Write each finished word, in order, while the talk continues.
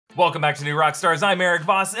Welcome back to New Rockstars. I'm Erik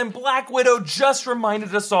Voss, and Black Widow just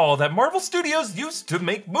reminded us all that Marvel Studios used to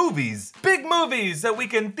make movies. Big movies that we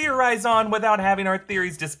can theorize on without having our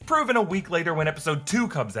theories disproven a week later when episode 2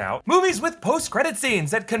 comes out. Movies with post-credit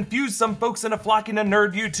scenes that confuse some folks into flocking to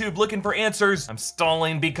nerd YouTube looking for answers. I'm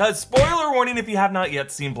stalling because spoiler warning if you have not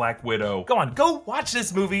yet seen Black Widow. Go on, go watch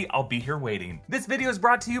this movie. I'll be here waiting. This video is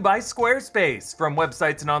brought to you by Squarespace. From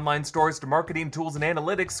websites and online stores to marketing tools and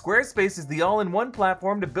analytics, Squarespace is the all-in-one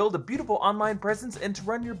platform to build a beautiful online presence and to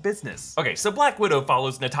run your business. Okay, so Black Widow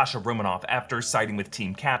follows Natasha Romanoff after siding with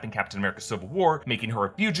Team Cap in Captain America Civil War, making her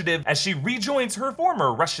a fugitive as she rejoins her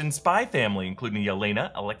former Russian spy family, including Yelena,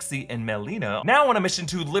 Alexei, and Melina, now on a mission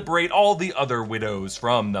to liberate all the other widows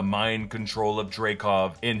from the mind control of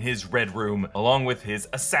Dreykov in his Red Room, along with his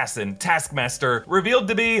assassin, Taskmaster, revealed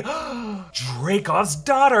to be Dreykov's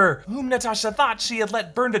daughter, whom Natasha thought she had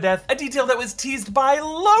let burn to death, a detail that was teased by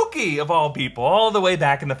Loki, of all people, all the way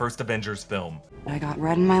back in the first Avengers film. I got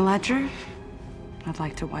red in my ledger. I'd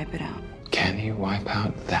like to wipe it out. Can you wipe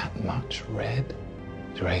out that much red?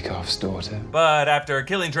 Dreykov's daughter. But after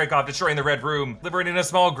killing Dreykov, destroying the Red Room, liberating a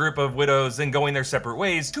small group of widows, and going their separate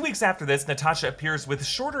ways, 2 weeks after this, Natasha appears with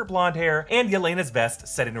shorter blonde hair and Yelena's vest,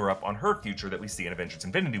 setting her up on her future that we see in Avengers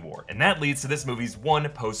Infinity War. And that leads to this movie's one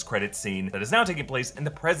post-credit scene that is now taking place in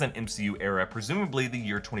the present MCU era, presumably the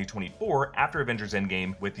year 2024, after Avengers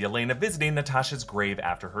Endgame, with Yelena visiting Natasha's grave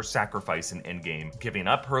after her sacrifice in Endgame, giving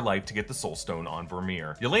up her life to get the Soul Stone on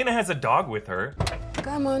Vermeer. Yelena has a dog with her.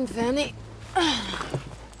 Come on, Fanny.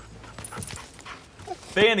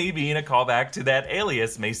 Fanny being a callback to that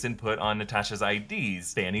alias Mason put on Natasha's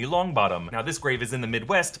IDs, Fanny Longbottom. Now this grave is in the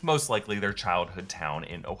Midwest, most likely their childhood town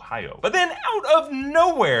in Ohio. But then out of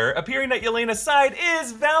nowhere, appearing at Yelena's side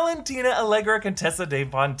is Valentina Allegra Contessa de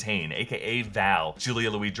Fontaine, aka Val,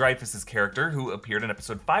 Julia Louis Dreyfus' character who appeared in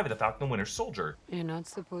episode 5 of The Falcon and Winter Soldier. You're not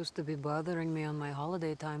supposed to be bothering me on my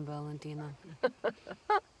holiday time, Valentina.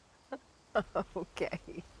 Okay.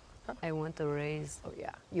 I want a raise. Oh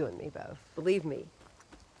yeah, you and me both. Believe me,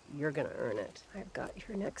 you're gonna earn it. I've got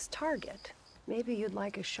your next target. Maybe you'd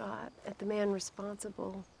like a shot at the man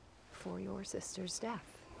responsible for your sister's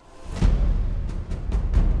death.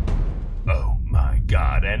 Oh my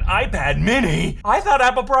god, an iPad mini? I thought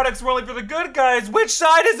Apple products were only for the good guys. Which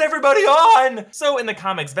side is everybody on? So in the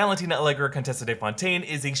comics, Valentina Allegra Contessa de Fontaine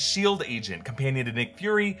is a S.H.I.E.L.D. agent, companion to Nick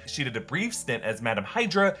Fury. She did a brief stint as Madame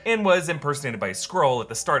Hydra and was impersonated by a Skrull at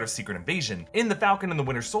the start of Secret Invasion. In The Falcon and the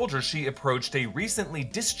Winter Soldier, she approached a recently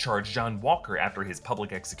discharged John Walker after his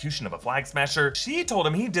public execution of a flag smasher. She told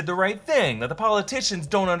him he did the right thing, that the politicians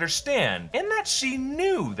don't understand, and that she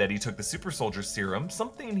knew that he took the super soldier serum,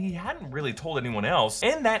 something he hadn't really told anyone else,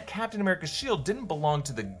 and that Captain America's shield didn't belong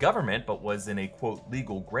to the government but was in a quote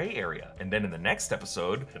legal gray area. And then in the next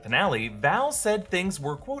episode, the finale, Val said things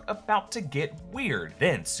were quote about to get weird,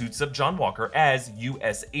 then suits up John Walker as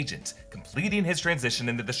US agent, completing his transition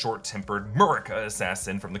into the short-tempered Murica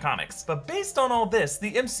assassin from the comics. But based on all this,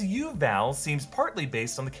 the MCU Val seems partly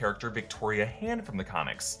based on the character Victoria Hand from the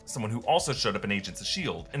comics, someone who also showed up in Agents of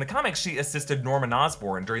S.H.I.E.L.D. In the comics, she assisted Norman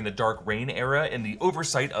Osborn during the Dark Reign era in the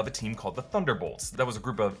oversight of a team called the Thunderbolts. That was a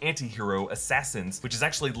group of anti-hero assassins, which is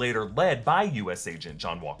actually later led by US agent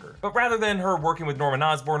John Walker. But rather than her working with Norman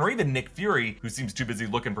Osborn or even Nick Fury, who seems too busy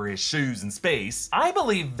looking for his shoes in space, I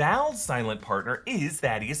believe Val's silent partner is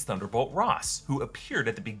Thaddeus Thunderbolt Ross, who appeared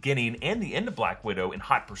at the beginning and the end of Black Widow in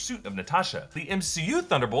hot pursuit of Natasha. The MCU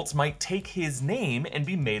Thunderbolts might take his name and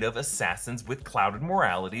be made of assassins with clouded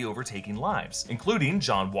morality overtaking lives, including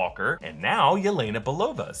John Walker and now Yelena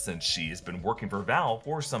Belova, since she has been working for Val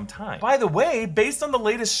for some time. By the way, based on the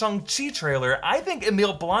latest Shang-Chi trailer, I think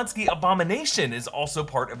Emil Blonsky Abomination is also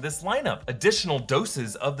part of this lineup. Additional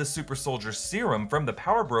doses of the super soldier serum from the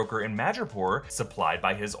power broker in Madripoor, supplied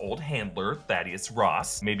by his old handler, Thaddeus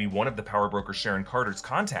Ross, maybe one of the power broker Sharon Carter's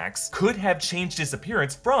contacts, could have changed his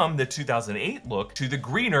appearance from the 2008 look to the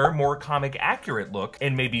greener, more comic accurate look,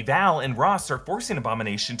 and maybe Val and Ross are forcing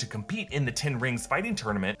Abomination to compete in the 10 Rings fighting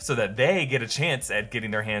tournament so that they get a chance at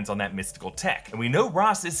getting their hands on that mystical tech. And we know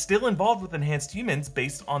Ross is still involved with enhanced humans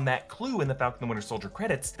based on that clue in the Falcon and Winter Soldier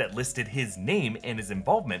credits that listed his name and his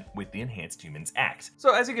involvement with the Enhanced Humans Act.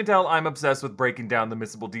 So as you can tell, I'm obsessed with breaking down the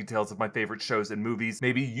missable details of my favorite shows and movies.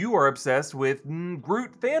 Maybe you are obsessed with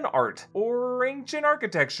Groot fan art or ancient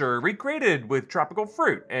architecture recreated with tropical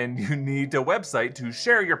fruit, and you need a website to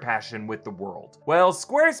share your passion with the world. Well,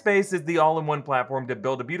 Squarespace is the all-in-one platform to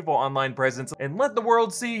build a beautiful online presence and let the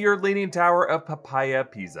world see your leaning tower of Papaya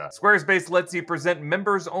Pizza. Squarespace lets you present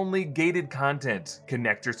members-only gated content content,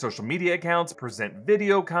 connect your social media accounts, present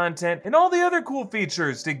video content, and all the other cool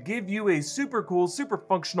features to give you a super cool, super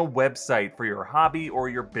functional website for your hobby or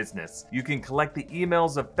your business. You can collect the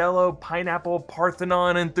emails of fellow Pineapple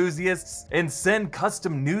Parthenon enthusiasts and send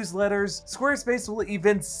custom newsletters. Squarespace will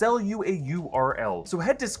even sell you a URL. So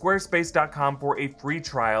head to squarespace.com for a free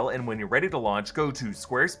trial, and when you're ready to launch, go to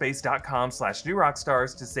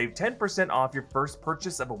squarespace.com/newrockstars to save 10% off your first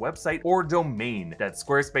purchase of a website or domain. That's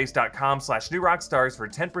squarespace.com/newrockstars for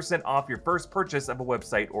 10% off your first purchase of a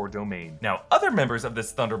website or domain. Now, other members of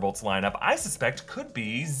this Thunderbolts lineup I suspect could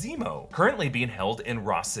be Zemo, currently being held in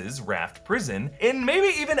Ross's Raft prison, and maybe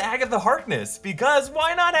even Agatha Harkness, because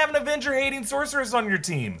why not have an Avenger-hating sorceress on your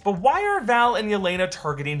team? But why are Val and Yelena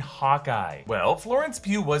targeting Hawkeye? Well, Florence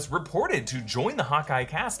Pugh was reported to join the Hawkeye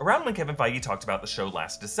cast around when Kevin Feige talked about the show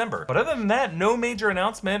last December. But other than that, no major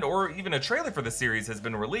announcement or even a trailer for the series has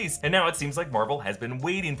been released, and now it seems like Marvel has been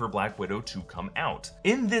waiting for Black Widow to come out.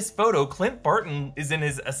 In this photo, Clint Barton is in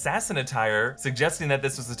his assassin attire, suggesting that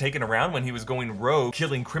this was taken around when he was going rogue,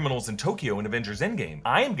 killing criminals in Tokyo in Avengers Endgame.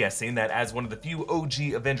 I am guessing that as one of the few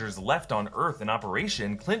OG Avengers left on Earth in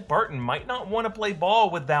operation, Clint Barton might not want to play ball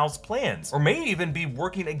with Val's plans, or may even be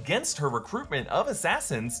working against her recruitment of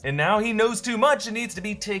assassins, and now he knows too much and needs to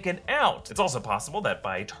be taken out. It's also possible that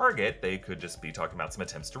by target, they could just be talking about some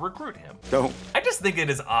attempts to recruit him. I just think it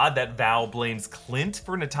is odd that Val blames Clint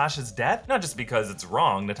for Natasha's death, not just because it's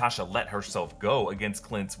wrong, Natasha let herself go against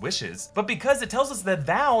Clint's wishes, but because it tells us that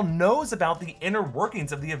Val knows about the inner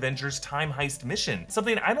workings of the Avengers time heist mission,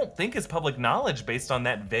 something I don't think is public knowledge based on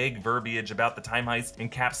that vague verbiage about the time heist in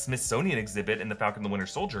Cap's Smithsonian exhibit in The Falcon and the Winter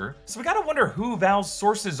Soldier. So we gotta wonder who Val's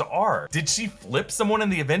sources are. Did she flip someone in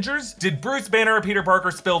the Avengers? Did Bruce Banner or Peter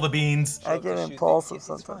Parker spill the beans? I get impulsive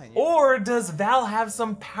sometimes. Or does Val have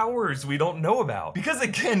some powers we don't know about? Because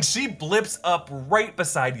again, she blips up right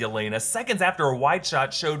beside Yelena seconds after a wide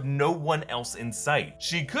shot showed no one else in sight.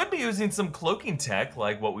 She could be using some cloaking tech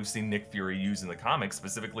like what we've seen Nick Fury use in the comics,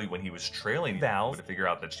 specifically when he was trailing Val to figure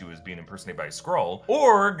out that she was being impersonated by a Skrull.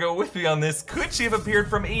 Or, go with me on this, could she have appeared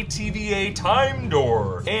from a TVA time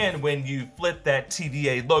door? And when you flip that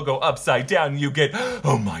TVA logo upside down, you get,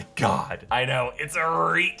 oh my god. I know, it's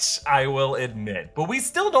a reach, I will admit. But we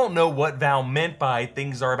still don't know what Val meant by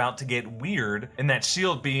things are about to get weird, and that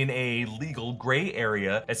S.H.I.E.L.D. being a legal gray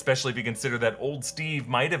area, especially if you consider that old Steve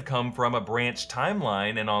might have come from a branch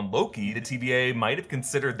timeline, and on Loki, the TVA might have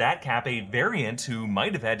considered that Cap a variant who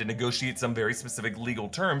might have had to negotiate some very specific legal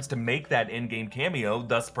terms to make that Endgame cameo,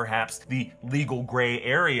 thus perhaps the legal gray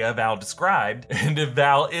area Val described. And if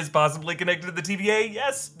Val is possibly connected to the TVA,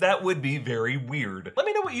 yes, that would be very weird. Let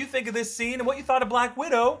me know what you think of this scene and what you thought of Black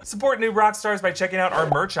Widow. Support New Rockstars by checking out our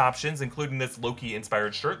merch options, including this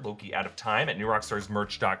Loki-inspired shirt, Loki Out of Time, at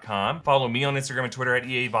newrockstarsmerch.com. Follow me on Instagram and Twitter at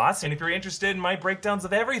EA Voss, and if you're interested in my breakdowns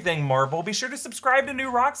of everything Marvel, be sure to subscribe to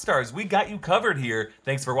New Rockstars. We got you covered here.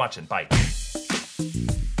 Thanks for watching. Bye.